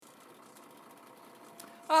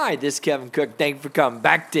Hi, this is Kevin Cook. Thank you for coming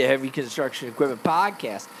back to Heavy Construction Equipment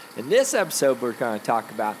Podcast. In this episode, we're going to talk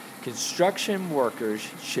about construction workers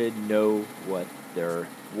should know what they're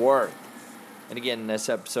worth. And again, this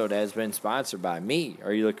episode has been sponsored by me.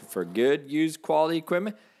 Are you looking for good, used, quality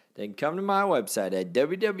equipment? Then come to my website at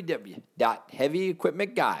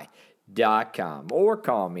www.heavyequipmentguy.com or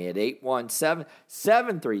call me at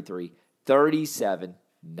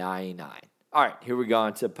 817-733-3799. All right, here we go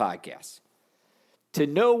into the podcast. To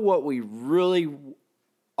know what we really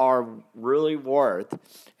are worth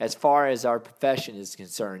as far as our profession is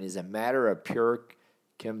concerned is a matter of pure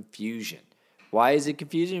confusion. Why is it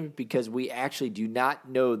confusing? Because we actually do not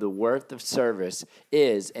know the worth of service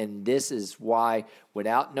is, and this is why,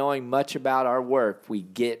 without knowing much about our worth, we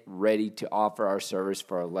get ready to offer our service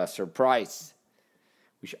for a lesser price.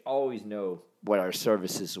 We should always know what our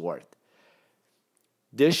service is worth.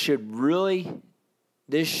 This should really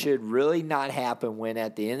not happen when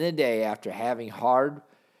at the end of the day, after having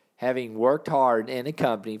worked hard in a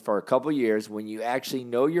company for a couple years, when you actually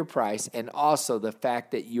know your price and also the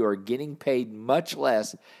fact that you are getting paid much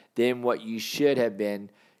less than what you should have been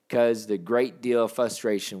because the great deal of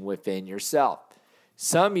frustration within yourself.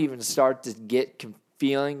 Some even start to get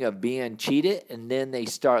feeling of being cheated, and then they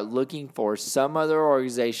start looking for some other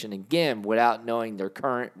organization again without knowing their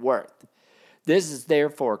current worth. This is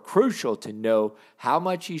therefore crucial to know how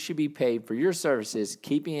much you should be paid for your services,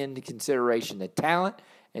 keeping into consideration the talent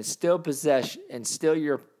and still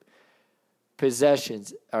your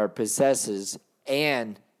possessions or possesses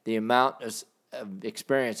and the amount of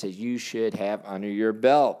experience that you should have under your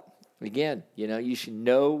belt. Again, you should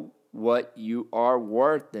know what you are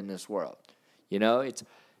worth in this world. It's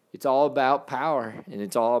all about power and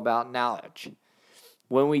it's all about knowledge.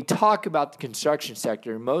 When we talk about the construction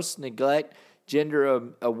sector, most neglect gender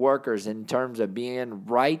of workers in terms of being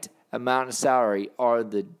right amount of salary are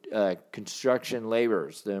the construction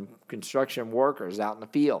laborers, the construction workers out in the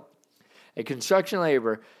field. A construction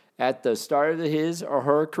laborer at the start of his or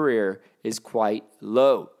her career is quite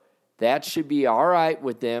low. That should be all right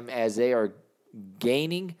with them as they are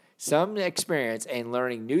gaining some experience and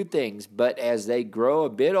learning new things, but as they grow a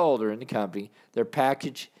bit older in the company, their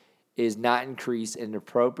package is not increased in the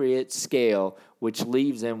appropriate scale, which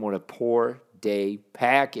leaves them with a poor day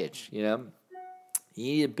package. You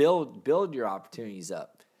need to build your opportunities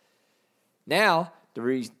up. Now,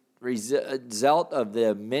 the result of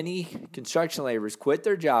the many construction laborers quit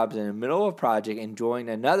their jobs in the middle of a project and join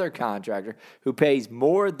another contractor who pays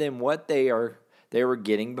more than what they were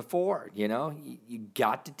getting before. You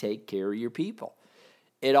got to take care of your people.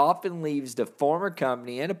 It often leaves the former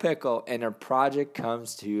company in a pickle and their project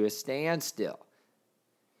comes to a standstill.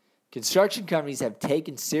 Construction companies have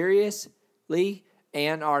taken seriously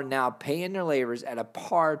and are now paying their laborers at a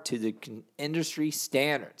par to the industry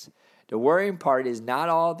standards. The worrying part is not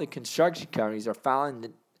all the construction companies are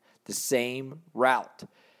following the same route.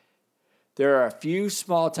 There are a few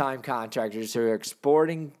small-time contractors who are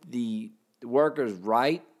exporting the workers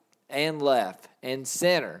right and left and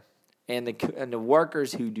center, and the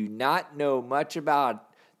workers who do not know much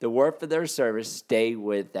about the worth of their service stay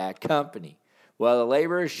with that company. Well, the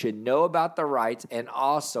laborers should know about the rights and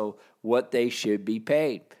also what they should be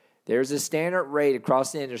paid. There's a standard rate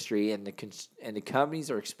across the industry, and the companies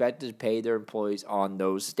are expected to pay their employees on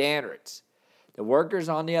those standards. The workers,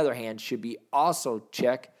 on the other hand, should be also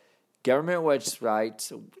check government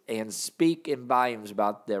websites and speak in volumes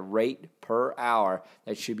about the rate per hour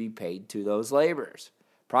that should be paid to those laborers.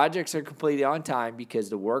 Projects are completed on time because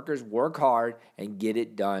the workers work hard and get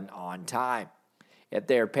it done on time. If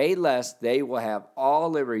they are paid less, they will have all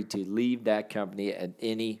liberty to leave that company at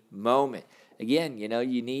any moment. Again, you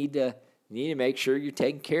need to make sure you're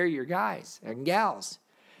taking care of your guys and gals.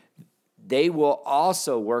 They will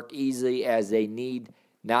also work easily as they need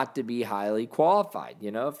not to be highly qualified.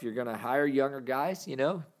 If you're going to hire younger guys, you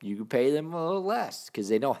can pay them a little less because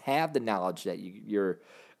they don't have the knowledge that your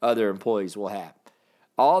other employees will have.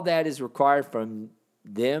 All that is required from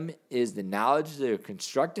them is the knowledge of their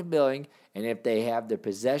constructive building, and if they have the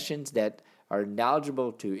possessions that are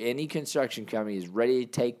knowledgeable to any construction company is ready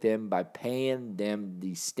to take them by paying them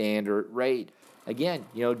the standard rate. Again,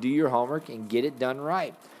 do your homework and get it done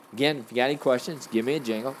right. Again, if you got any questions, give me a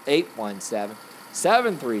jingle,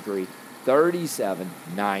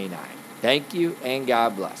 817-733-3799. Thank you, and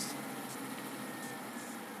God bless.